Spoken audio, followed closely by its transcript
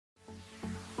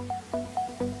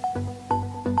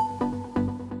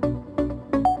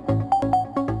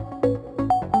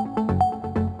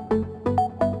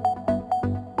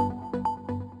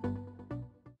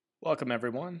Welcome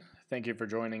everyone. Thank you for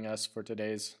joining us for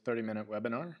today's 30-minute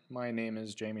webinar. My name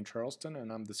is Jamie Charleston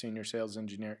and I'm the Senior Sales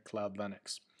Engineer at Cloud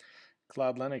Linux.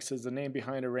 Cloud Linux is the name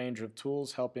behind a range of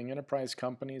tools helping enterprise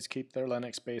companies keep their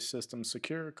Linux-based systems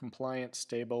secure, compliant,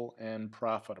 stable, and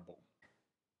profitable.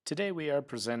 Today we are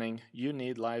presenting You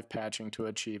Need Live Patching to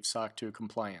Achieve SOC2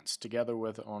 Compliance, together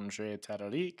with Andre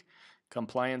Tararik,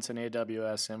 Compliance and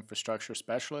AWS Infrastructure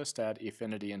Specialist at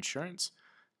Efinity Insurance,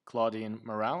 Claudine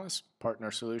Morales, Partner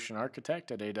Solution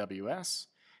Architect at AWS,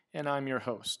 and I'm your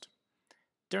host.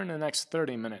 During the next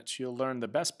 30 minutes, you'll learn the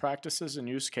best practices and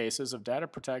use cases of data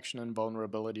protection and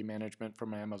vulnerability management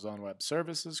from Amazon Web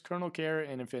Services,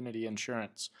 KernelCare, and Efinity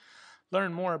Insurance.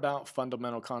 Learn more about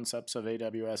fundamental concepts of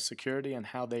AWS security and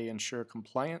how they ensure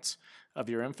compliance of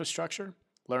your infrastructure.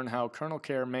 Learn how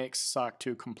KernelCare makes SOC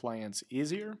 2 compliance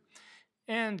easier.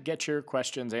 And get your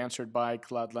questions answered by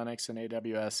Cloud Linux and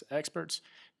AWS experts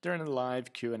during the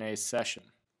live Q&A session.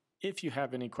 If you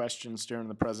have any questions during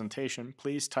the presentation,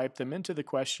 please type them into the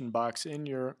question box in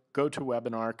your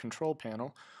GoToWebinar control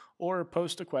panel or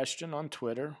post a question on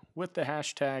Twitter with the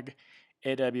hashtag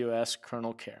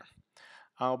AWSKernelCare.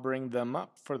 I'll bring them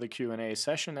up for the Q&A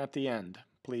session at the end.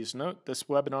 Please note this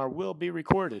webinar will be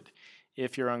recorded.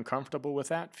 If you're uncomfortable with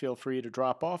that, feel free to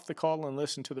drop off the call and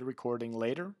listen to the recording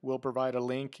later. We'll provide a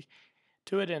link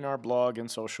to it in our blog and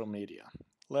social media.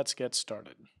 Let's get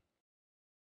started.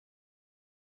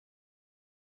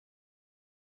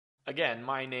 Again,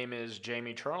 my name is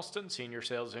Jamie Charleston, Senior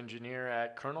Sales Engineer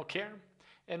at KernelCare,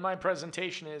 and my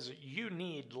presentation is You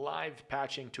Need Live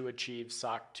Patching to Achieve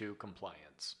SOC 2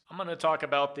 Compliance. I'm going to talk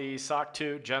about the SOC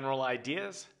 2 general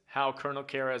ideas, how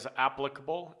KernelCare is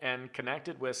applicable and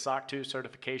connected with SOC 2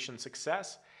 certification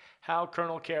success, how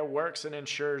KernelCare works and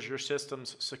ensures your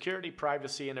system's security,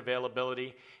 privacy, and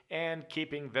availability, and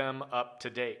keeping them up to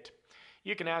date.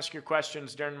 You can ask your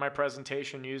questions during my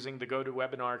presentation using the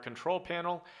GoToWebinar control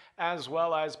panel, as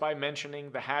well as by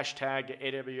mentioning the hashtag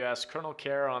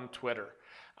AWSKernelCare on Twitter.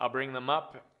 I'll bring them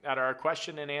up at our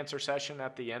question and answer session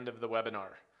at the end of the webinar.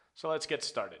 So let's get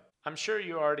started. I'm sure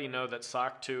you already know that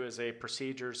SOC 2 is a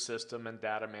procedures, system, and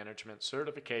data management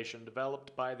certification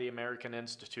developed by the American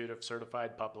Institute of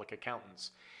Certified Public Accountants.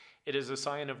 It is a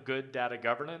sign of good data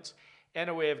governance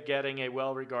and a way of getting a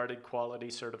well-regarded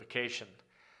quality certification.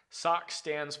 SOC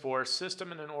stands for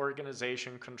System and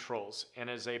Organization Controls and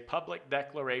is a public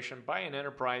declaration by an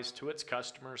enterprise to its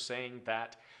customers saying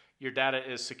that your data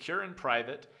is secure and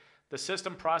private, the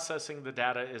system processing the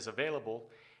data is available,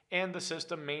 and the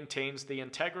system maintains the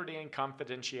integrity and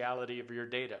confidentiality of your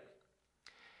data.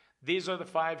 These are the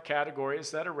 5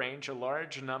 categories that arrange a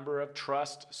large number of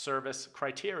trust service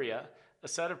criteria, a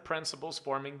set of principles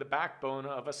forming the backbone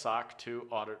of a SOC 2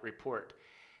 audit report.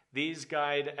 These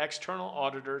guide external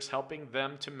auditors, helping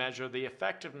them to measure the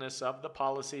effectiveness of the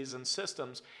policies and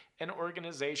systems an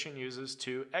organization uses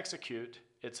to execute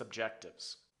its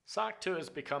objectives. SOC 2 has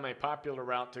become a popular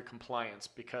route to compliance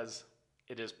because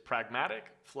it is pragmatic,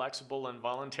 flexible, and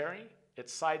voluntary. It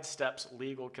sidesteps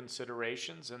legal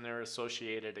considerations and their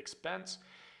associated expense.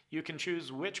 You can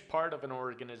choose which part of an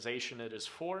organization it is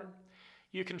for.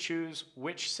 You can choose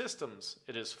which systems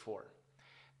it is for.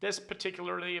 This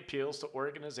particularly appeals to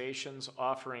organizations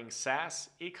offering SaaS,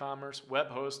 e-commerce, web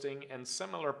hosting, and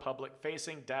similar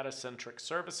public-facing data-centric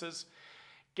services,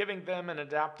 giving them an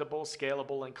adaptable,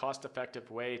 scalable, and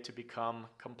cost-effective way to become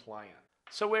compliant.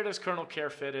 So where does KernelCare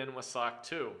fit in with SOC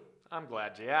 2? I'm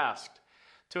glad you asked.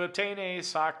 To obtain a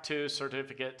SOC 2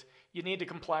 certificate, you need to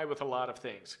comply with a lot of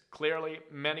things. Clearly,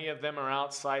 many of them are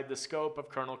outside the scope of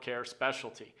KernelCare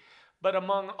specialty. But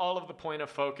among all of the point of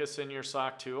focus in your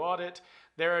SOC 2 audit,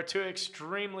 there are 2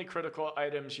 extremely critical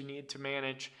items you need to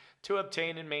manage to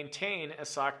obtain and maintain a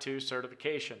SOC 2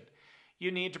 certification.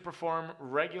 You need to perform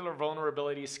regular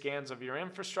vulnerability scans of your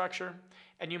infrastructure,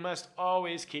 and you must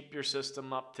always keep your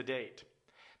system up to date.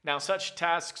 Now, such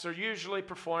tasks are usually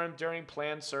performed during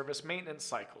planned service maintenance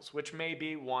cycles, which may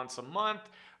be once a month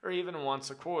or even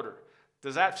once a quarter.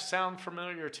 Does that sound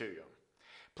familiar to you?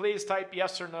 Please type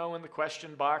yes or no in the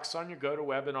question box on your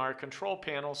GoToWebinar control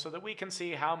panel so that we can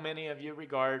see how many of you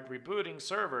regard rebooting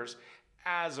servers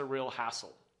as a real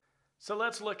hassle. So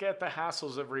let's look at the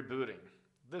hassles of rebooting.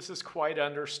 This is quite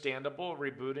understandable.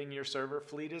 Rebooting your server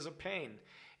fleet is a pain.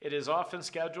 It is often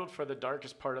scheduled for the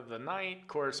darkest part of the night,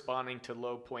 corresponding to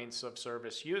low points of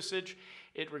service usage.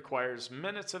 It requires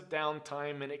minutes of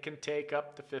downtime, and it can take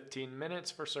up to 15 minutes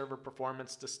for server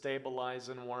performance to stabilize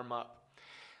and warm up.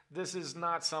 This is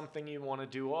not something you want to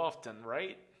do often,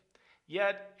 right?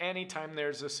 Yet, anytime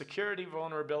there's a security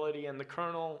vulnerability in the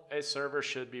kernel, a server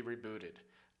should be rebooted.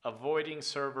 Avoiding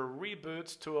server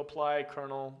reboots to apply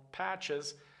kernel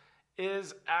patches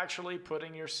is actually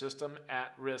putting your system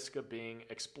at risk of being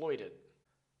exploited.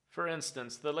 For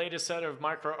instance, the latest set of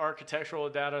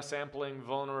microarchitectural data sampling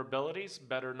vulnerabilities,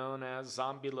 better known as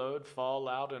zombie load,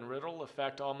 fallout, and riddle,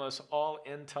 affect almost all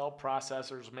Intel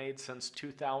processors made since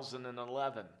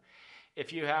 2011.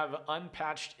 If you have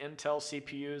unpatched Intel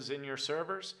CPUs in your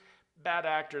servers, bad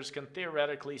actors can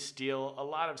theoretically steal a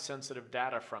lot of sensitive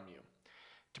data from you.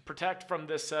 To protect from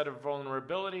this set of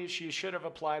vulnerabilities, you should have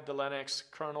applied the Linux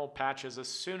kernel patches as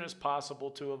soon as possible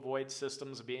to avoid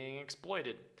systems being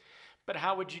exploited. But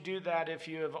how would you do that if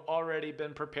you have already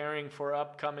been preparing for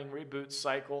upcoming reboot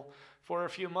cycle for a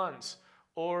few months,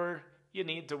 or you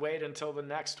need to wait until the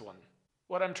next one?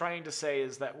 What I'm trying to say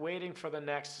is that waiting for the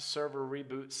next server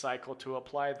reboot cycle to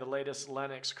apply the latest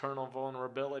Linux kernel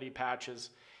vulnerability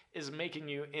patches is making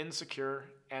you insecure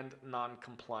and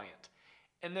non-compliant.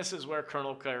 And this is where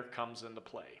KernelCare comes into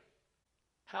play.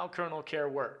 How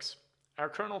KernelCare works. Our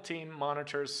kernel team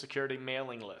monitors security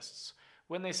mailing lists.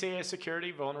 When they see a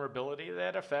security vulnerability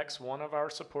that affects one of our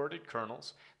supported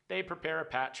kernels, they prepare a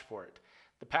patch for it.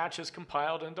 The patch is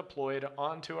compiled and deployed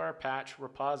onto our patch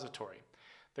repository.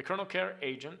 The KernelCare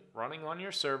agent running on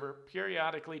your server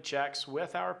periodically checks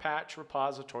with our patch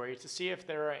repository to see if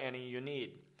there are any you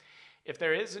need. If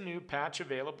there is a new patch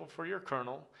available for your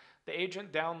kernel, the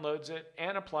agent downloads it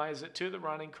and applies it to the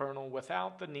running kernel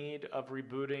without the need of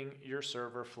rebooting your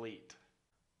server fleet.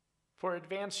 For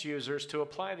advanced users, to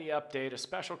apply the update, a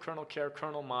special KernelCare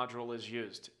kernel module is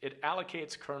used. It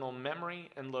allocates kernel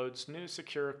memory and loads new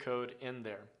secure code in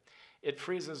there. It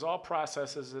freezes all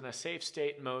processes in a safe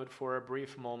state mode for a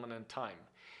brief moment in time.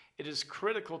 It is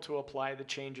critical to apply the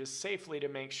changes safely to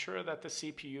make sure that the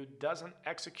CPU doesn't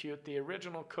execute the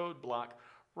original code block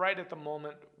right at the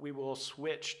moment we will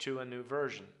switch to a new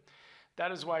version.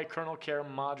 That is why KernelCare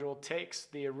module takes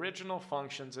the original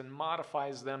functions and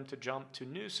modifies them to jump to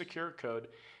new secure code,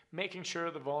 making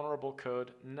sure the vulnerable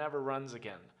code never runs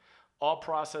again. All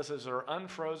processes are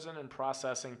unfrozen and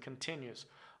processing continues.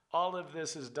 All of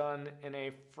this is done in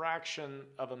a fraction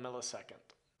of a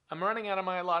millisecond. I'm running out of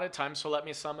my allotted time, so let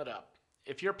me sum it up.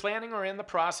 If you're planning or in the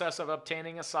process of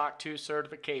obtaining a SOC 2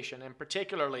 certification, and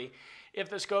particularly if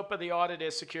the scope of the audit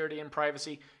is security and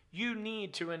privacy, you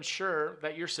need to ensure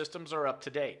that your systems are up to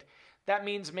date. That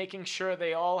means making sure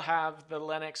they all have the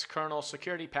Linux kernel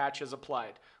security patches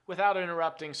applied without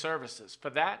interrupting services. For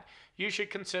that, you should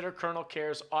consider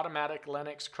KernelCare's automatic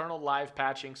Linux kernel live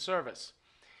patching service.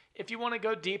 If you want to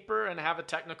go deeper and have a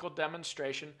technical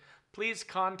demonstration, please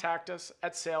contact us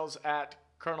at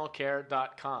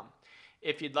sales@kernelcare.com.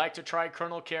 If you'd like to try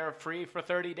KernelCare free for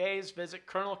 30 days, visit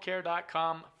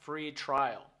kernelcare.com free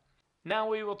trial. Now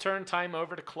we will turn time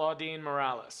over to Claudine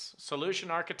Morales, Solution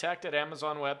Architect at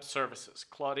Amazon Web Services.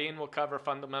 Claudine will cover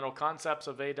fundamental concepts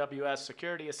of AWS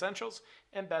security essentials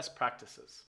and best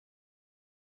practices.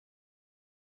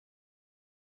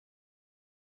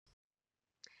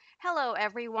 Hello,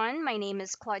 everyone. My name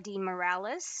is Claudine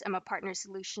Morales. I'm a Partner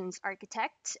Solutions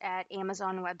Architect at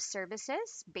Amazon Web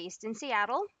Services based in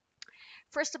Seattle.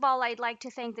 First of all, I'd like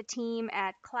to thank the team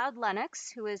at Cloud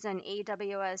Linux, who is an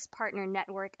AWS Partner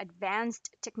Network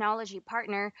Advanced Technology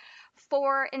Partner,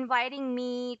 for inviting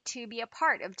me to be a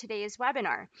part of today's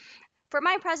webinar. For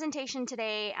my presentation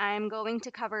today, I'm going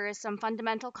to cover some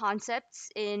fundamental concepts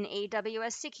in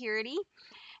AWS security,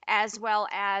 as well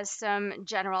as some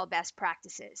general best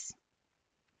practices.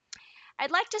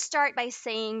 I'd like to start by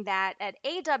saying that at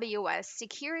AWS,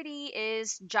 security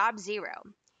is job zero.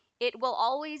 It will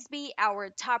always be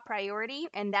our top priority,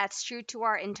 and that's true to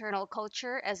our internal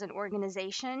culture as an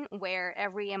organization where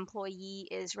every employee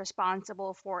is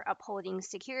responsible for upholding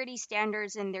security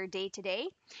standards in their day-to-day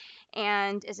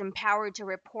and is empowered to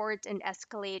report and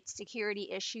escalate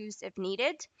security issues if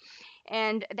needed.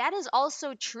 And that is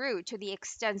also true to the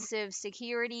extensive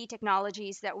security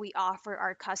technologies that we offer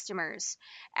our customers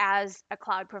as a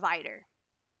cloud provider.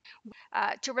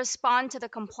 To respond to the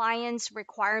compliance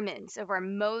requirements of our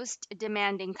most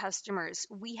demanding customers,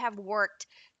 we have worked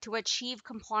to achieve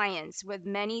compliance with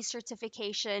many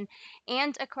certification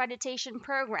and accreditation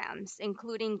programs,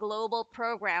 including global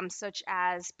programs such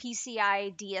as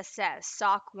PCI DSS,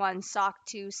 SOC 1, SOC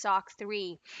 2, SOC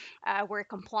 3. We're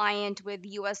compliant with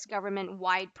U.S.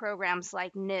 government-wide programs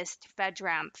like NIST,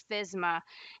 FedRAMP, FISMA,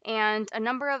 and a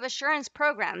number of assurance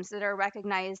programs that are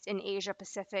recognized in Asia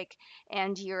Pacific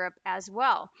and Europe as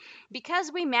well.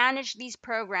 Because we manage these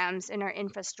programs in our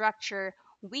infrastructure,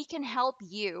 we can help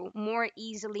you more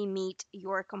easily meet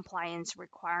your compliance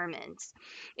requirements.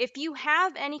 If you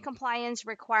have any compliance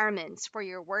requirements for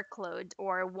your workload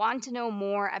or want to know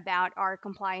more about our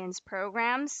compliance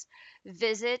programs,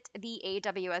 visit the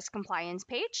AWS compliance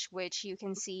page, which you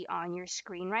can see on your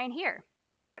screen right here.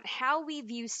 How we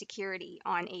view security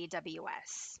on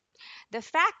AWS. The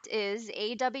fact is,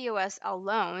 AWS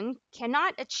alone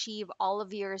cannot achieve all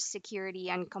of your security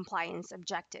and compliance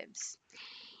objectives.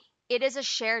 It is a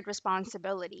shared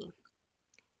responsibility.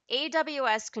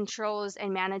 AWS controls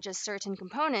and manages certain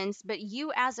components, but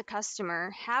you as a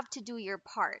customer have to do your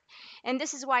part. And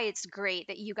this is why it's great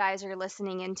that you guys are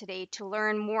listening in today to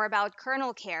learn more about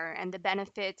KernelCare and the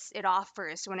benefits it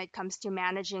offers when it comes to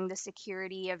managing the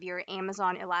security of your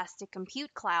Amazon Elastic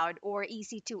Compute Cloud or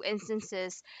EC2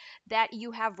 instances that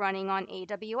you have running on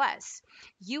AWS.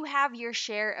 You have your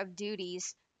share of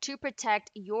duties to protect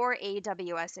your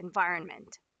AWS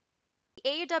environment.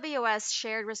 AWS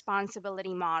shared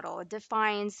responsibility model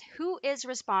defines who is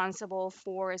responsible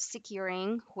for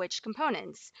securing which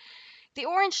components. The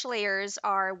orange layers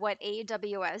are what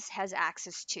AWS has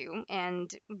access to and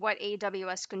what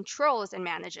AWS controls and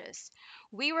manages.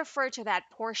 We refer to that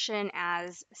portion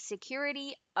as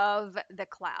security of the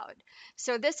cloud.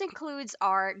 So this includes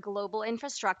our global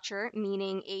infrastructure,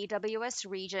 meaning AWS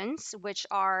regions, which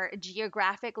are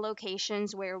geographic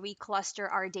locations where we cluster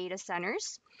our data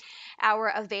centers, our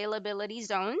availability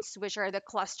zones, which are the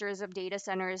clusters of data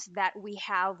centers that we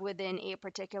have within a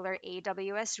particular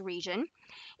AWS region,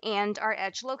 and our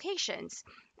edge locations.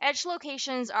 Edge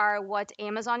locations are what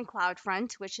Amazon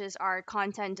CloudFront, which is our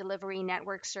content delivery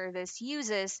network service,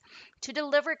 uses to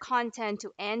deliver content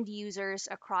to end users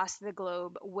across the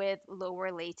globe with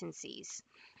lower latencies.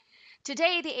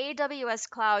 Today, the AWS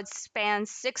cloud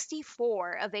spans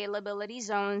 64 availability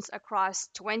zones across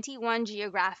 21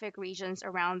 geographic regions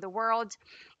around the world,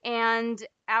 and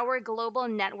our global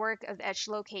network of edge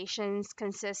locations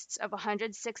consists of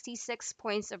 166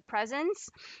 points of presence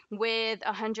with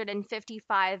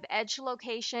 155 edge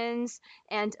locations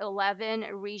and 11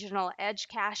 regional edge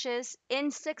caches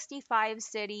in 65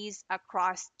 cities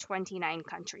across 29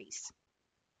 countries.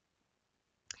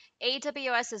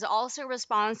 AWS is also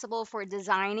responsible for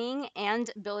designing and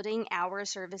building our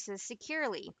services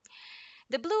securely.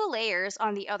 The blue layers,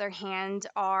 on the other hand,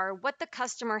 are what the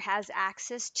customer has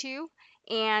access to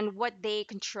and what they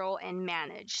control and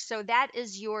manage. So that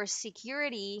is your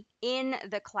security in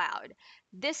the cloud.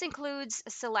 This includes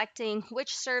selecting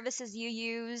which services you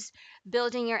use,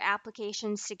 building your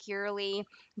application securely,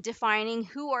 defining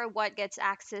who or what gets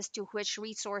access to which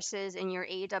resources in your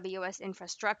AWS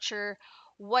infrastructure,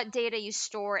 what data you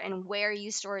store, and where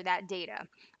you store that data.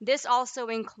 This also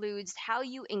includes how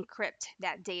you encrypt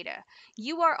that data.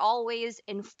 You are always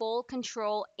in full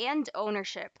control and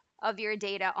ownership of your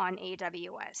data on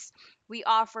AWS. We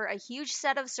offer a huge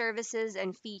set of services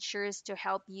and features to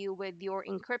help you with your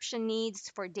encryption needs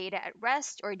for data at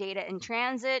rest or data in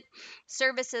transit.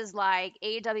 Services like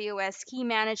AWS Key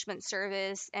Management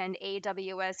Service and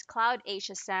AWS Cloud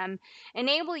HSM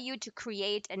enable you to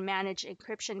create and manage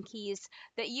encryption keys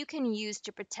that you can use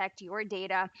to protect your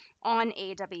data on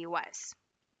AWS.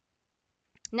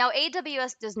 Now,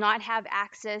 AWS does not have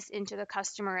access into the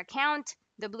customer account,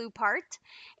 the blue part,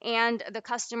 and the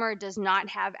customer does not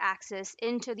have access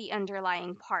into the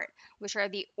underlying part, which are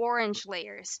the orange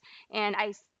layers. And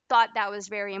I thought that was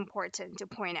very important to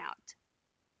point out.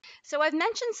 So I've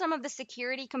mentioned some of the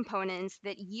security components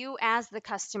that you as the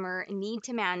customer need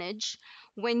to manage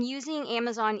when using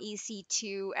Amazon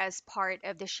EC2 as part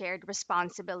of the shared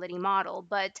responsibility model,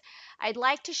 but I'd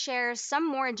like to share some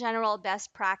more general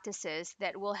best practices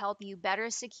that will help you better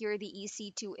secure the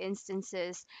EC2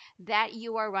 instances that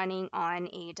you are running on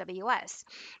AWS.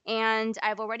 And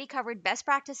I've already covered best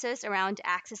practices around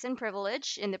access and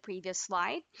privilege in the previous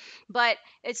slide, but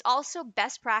it's also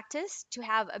best practice to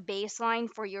have a baseline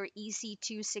for your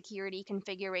EC2 security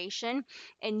configuration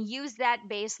and use that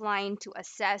baseline to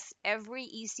assess every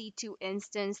EC2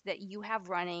 instance that you have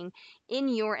running in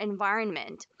your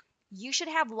environment. You should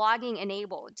have logging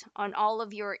enabled on all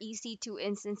of your EC2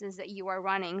 instances that you are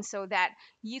running so that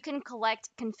you can collect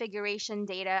configuration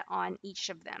data on each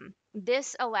of them.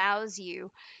 This allows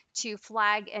you to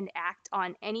flag and act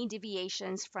on any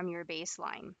deviations from your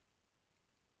baseline.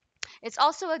 It's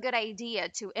also a good idea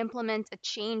to implement a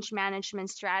change management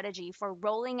strategy for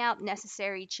rolling out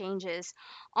necessary changes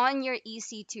on your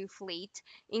EC2 fleet,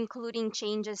 including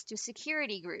changes to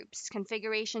security groups,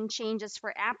 configuration changes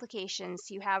for applications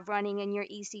you have running in your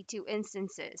EC2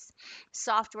 instances,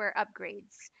 software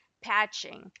upgrades,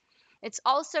 patching. It's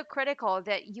also critical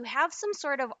that you have some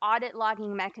sort of audit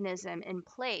logging mechanism in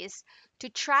place to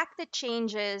track the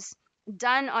changes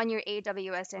done on your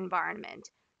AWS environment.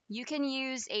 You can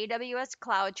use AWS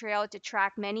CloudTrail to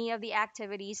track many of the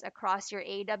activities across your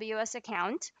AWS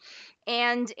account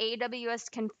and AWS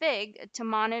Config to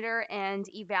monitor and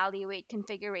evaluate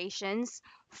configurations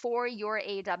for your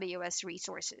AWS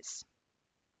resources.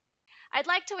 I'd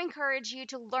like to encourage you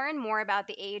to learn more about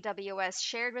the AWS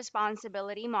shared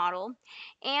responsibility model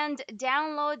and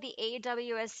download the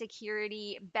AWS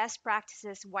Security Best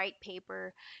Practices white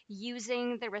paper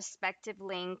using the respective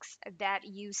links that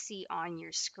you see on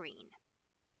your screen.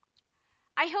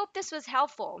 I hope this was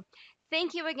helpful.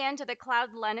 Thank you again to the Cloud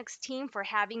Linux team for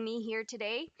having me here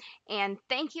today, and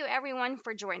thank you everyone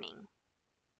for joining.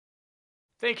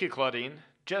 Thank you, Claudine.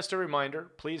 Just a reminder,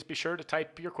 please be sure to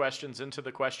type your questions into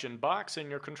the question box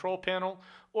in your control panel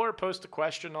or post a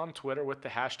question on Twitter with the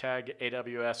hashtag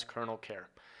AWS KernelCare.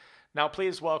 Now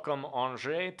please welcome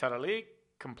André Taralik,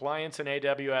 Compliance and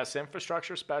AWS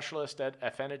Infrastructure Specialist at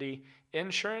Efinity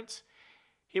Insurance.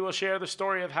 He will share the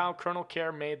story of how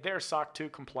KernelCare made their SOC 2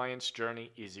 compliance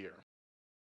journey easier.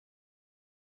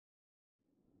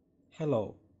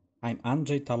 Hello, I'm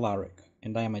Andrzej Talarik,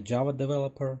 and I am a Java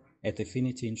developer at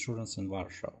Efinity Insurance in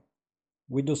Warsaw.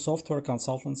 We do software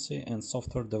consultancy and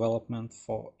software development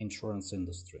for insurance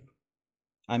industry.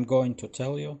 I'm going to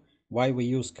tell you why we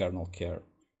use KernelCare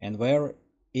and where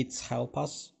it's helped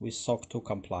us with SOC 2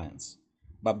 compliance.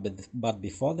 But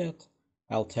before that,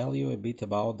 I'll tell you a bit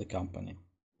about the company.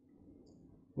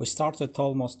 We started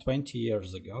almost 20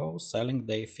 years ago selling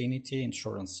the Efinity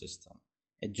Insurance System,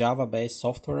 a Java-based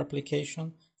software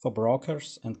application for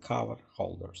brokers and cover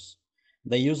holders.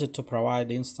 They use it to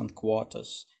provide instant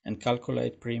quotas and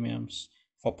calculate premiums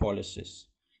for policies.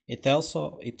 It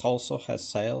also has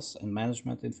sales and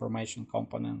management information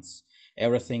components,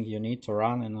 everything you need to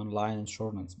run an online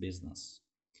insurance business.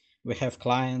 We have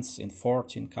clients in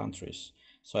 14 countries,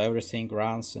 so everything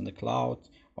runs in the cloud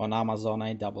on Amazon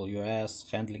AWS,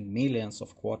 handling millions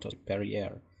of quotas per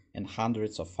year and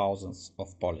hundreds of thousands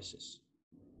of policies.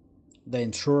 The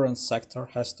insurance sector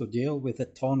has to deal with a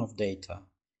ton of data.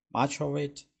 Much of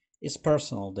it is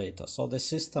personal data, so the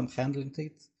system handling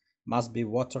it must be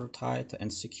watertight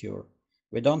and secure.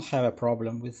 We don't have a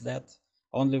problem with that,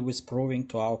 only with proving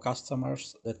to our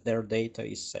customers that their data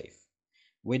is safe.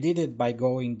 We did it by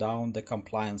going down the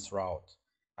compliance route.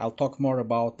 I'll talk more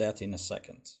about that in a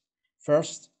second.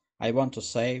 First, I want to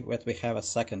say that we have a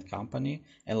second company,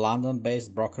 a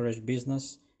London-based brokerage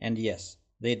business, and yes,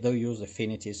 they do use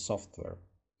Efinity software.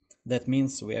 That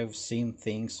means we have seen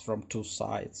things from two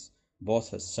sides,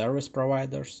 both as service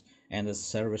providers and as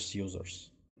service users.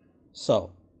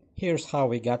 So, here's how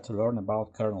we got to learn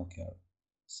about KernelCare.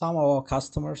 Some of our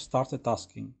customers started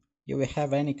asking, do we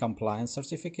have any compliance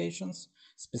certifications,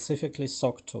 specifically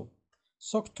SOC 2?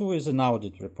 SOC 2 is an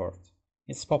audit report.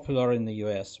 It's popular in the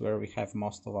US, where we have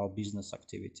most of our business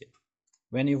activity.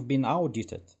 When you've been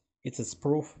audited, it is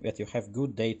proof that you have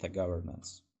good data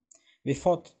governance. We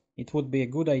thought it would be a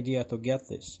good idea to get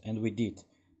this, and we did,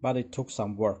 but it took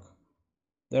some work.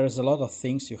 There is a lot of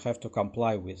things you have to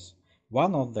comply with.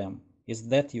 One of them is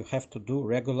that you have to do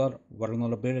regular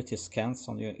vulnerability scans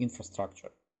on your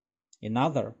infrastructure.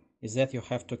 Another is that you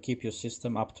have to keep your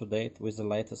system up to date with the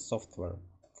latest software.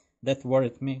 That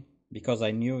worried me because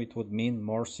I knew it would mean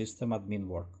more system admin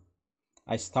work.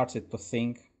 I started to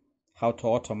think how to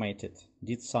automate it,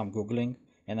 did some Googling,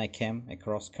 and I came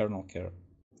across KernelCare.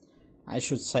 I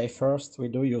should say first, we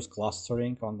do use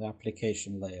clustering on the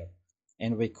application layer,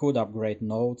 and we could upgrade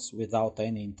nodes without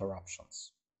any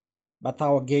interruptions. But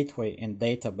our gateway and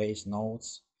database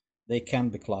nodes, they can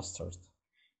be clustered.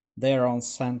 They are on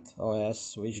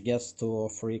CentOS, which gets 2 or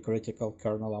 3 critical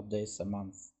kernel updates a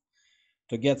month.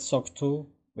 To get SOC 2,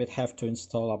 we'd have to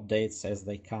install updates as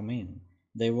they come in.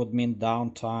 They would mean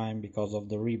downtime because of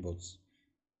the reboots.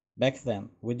 Back then,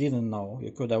 we didn't know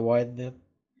you could avoid it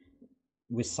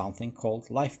with something called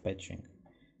live patching.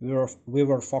 We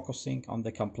were focusing on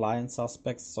the compliance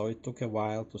aspects, so it took a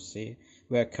while to see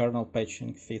where kernel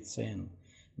patching fits in.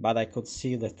 But I could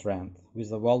see the trend,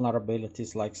 with the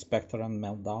vulnerabilities like Spectre and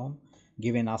Meltdown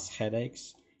giving us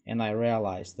headaches, and I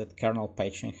realized that kernel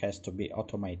patching has to be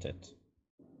automated.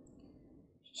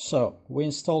 So, we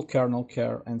installed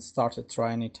KernelCare and started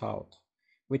trying it out.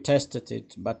 We tested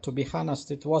it, but to be honest,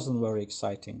 it wasn't very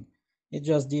exciting. It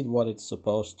just did what it's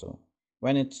supposed to.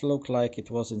 When it looked like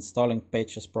it was installing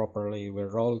patches properly, we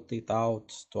rolled it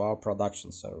out to our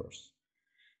production servers.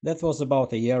 That was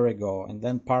about a year ago, and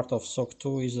then part of SOC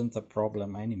 2 isn't a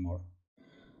problem anymore.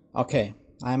 Okay,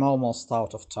 I'm almost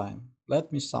out of time.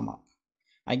 Let me sum up.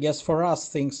 I guess for us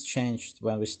things changed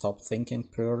when we stopped thinking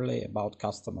purely about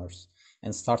customers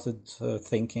and started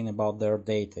thinking about their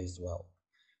data as well.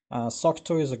 SOC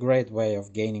 2 is a great way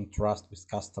of gaining trust with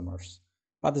customers,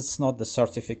 but it's not the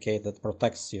certificate that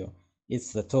protects you,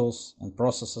 it's the tools and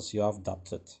processes you have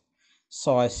adopted.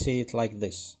 So I see it like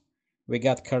this. We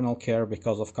got KernelCare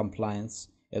because of compliance,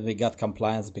 and we got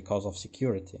compliance because of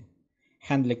security.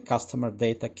 Handling customer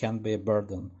data can be a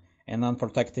burden, and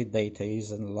unprotected data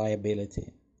is a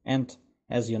liability. And,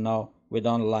 as you know, we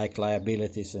don't like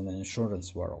liabilities in the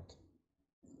insurance world.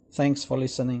 Thanks for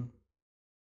listening.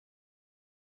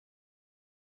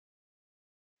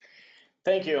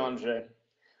 Thank you, Andrzej.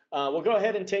 We'll go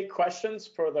ahead and take questions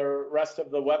for the rest of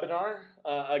the webinar.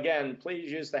 Again,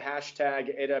 please use the hashtag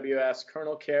AWS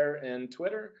KernelCare in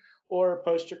Twitter, or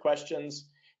post your questions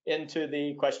into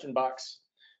the question box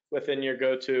within your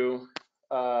go-to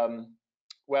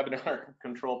webinar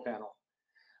control panel.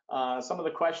 Some of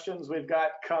the questions we've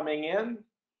got coming in.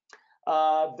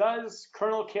 Does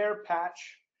KernelCare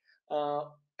patch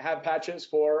have patches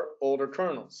for older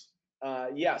kernels?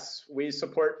 Yes, we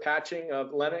support patching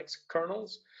of Linux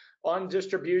kernels on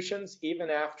distributions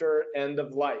even after end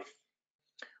of life.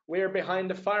 We are behind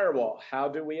a firewall. How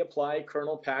do we apply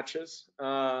kernel patches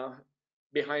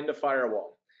behind a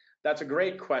firewall? That's a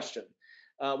great question.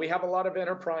 We have a lot of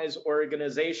enterprise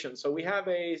organizations, so we have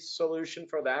a solution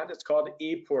for that. It's called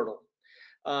ePortal.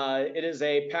 It is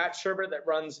a patch server that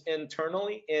runs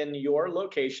internally in your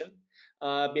location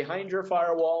behind your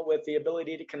firewall with the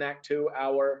ability to connect to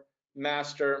our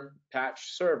master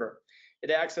patch server. It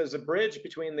acts as a bridge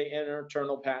between the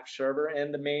internal patch server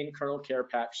and the main KernelCare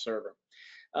patch server.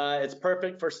 It's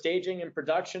perfect for staging and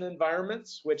production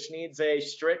environments, which needs a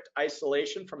strict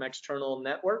isolation from external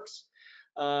networks.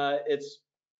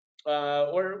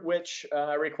 Which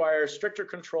requires stricter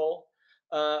control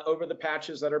over the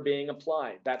patches that are being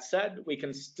applied. That said, we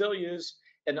can still use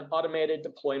an automated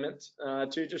deployment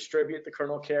to distribute the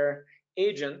KernelCare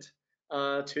agent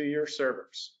to your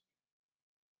servers.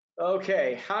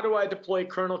 Okay, how do I deploy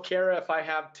KernelCare if I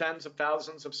have tens of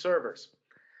thousands of servers?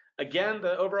 Again,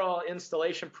 the overall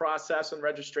installation process and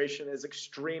registration is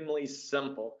extremely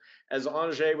simple. As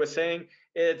Andrzej was saying,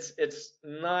 it's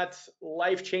not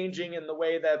life-changing in the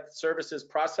way that services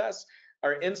process.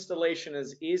 Our installation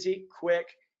is easy,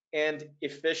 quick, and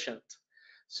efficient.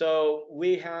 So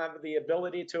we have the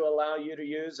ability to allow you to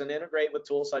use and integrate with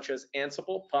tools such as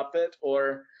Ansible, Puppet,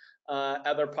 or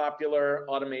other popular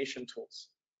automation tools.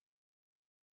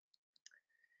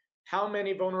 How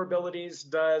many vulnerabilities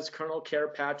does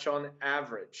KernelCare patch on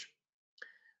average?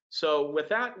 So with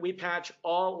that, we patch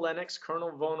all Linux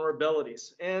kernel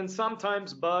vulnerabilities and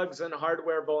sometimes bugs and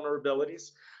hardware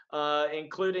vulnerabilities,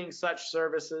 including such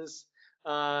services,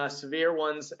 severe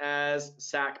ones as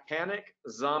SAC Panic,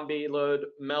 Zombie Load,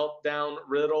 Meltdown,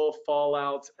 Riddle,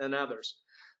 Fallout, and others.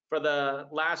 For the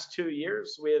last 2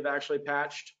 years, we have actually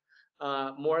patched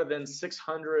more than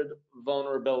 600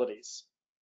 vulnerabilities.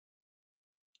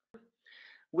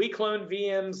 We clone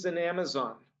VMs in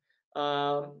Amazon.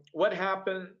 What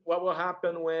will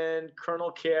happen when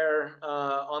KernelCare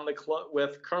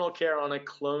with KernelCare on a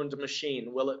cloned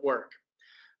machine? Will it work?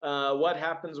 What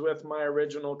happens with my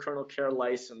original KernelCare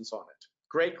license on it?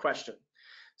 Great question.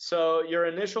 So your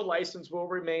initial license will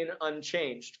remain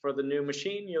unchanged. For the new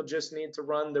machine, you'll just need to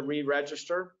run the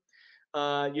re-register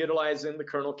utilizing the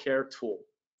KernelCare tool.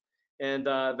 And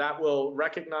that will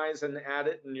recognize and add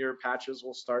it, and your patches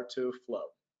will start to flow.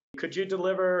 Could you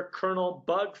deliver kernel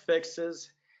bug fixes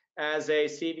as a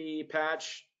CVE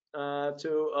patch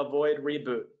to avoid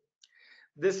reboot?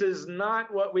 This is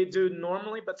not what we do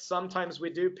normally, but sometimes we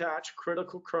do patch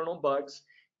critical kernel bugs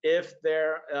if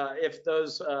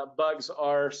those bugs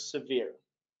are severe.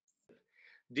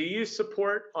 Do you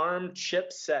support ARM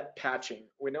chipset patching?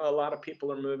 We know a lot of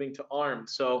people are moving to ARM.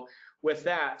 So with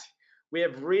that, we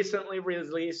have recently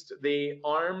released the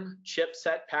ARM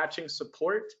chipset patching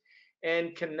support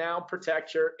and can now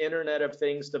protect your Internet of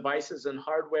Things devices and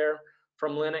hardware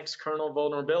from Linux kernel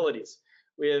vulnerabilities.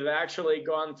 We have actually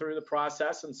gone through the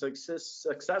process and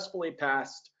successfully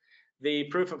passed the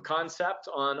proof of concept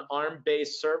on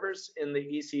ARM-based servers in the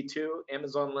EC2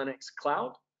 Amazon Linux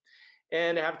cloud,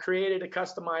 and have created a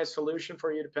customized solution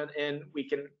for you, and we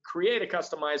can create a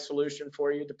customized solution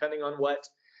for you depending on what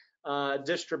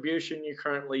distribution you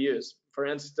currently use. For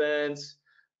instance,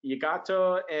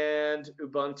 Yagato and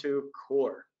Ubuntu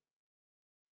Core.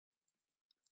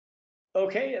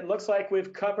 Okay, it looks like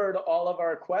we've covered all of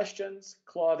our questions.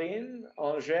 Claudine,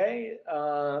 Andrzej,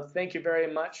 thank you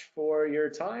very much for your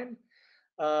time.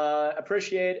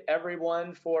 Appreciate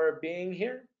everyone for being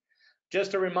here.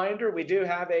 Just a reminder, we do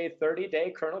have a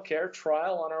 30-day KernelCare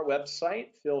trial on our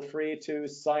website. Feel free to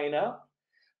sign up.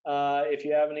 If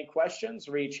you have any questions,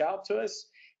 reach out to us.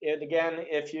 And again,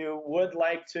 if you would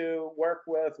like to work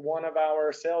with one of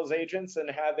our sales agents and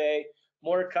have a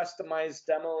more customized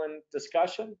demo and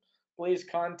discussion, please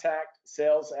contact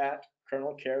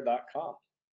sales@kernelcare.com.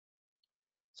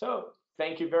 So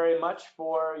thank you very much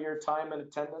for your time and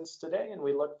attendance today, and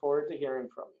we look forward to hearing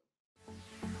from you.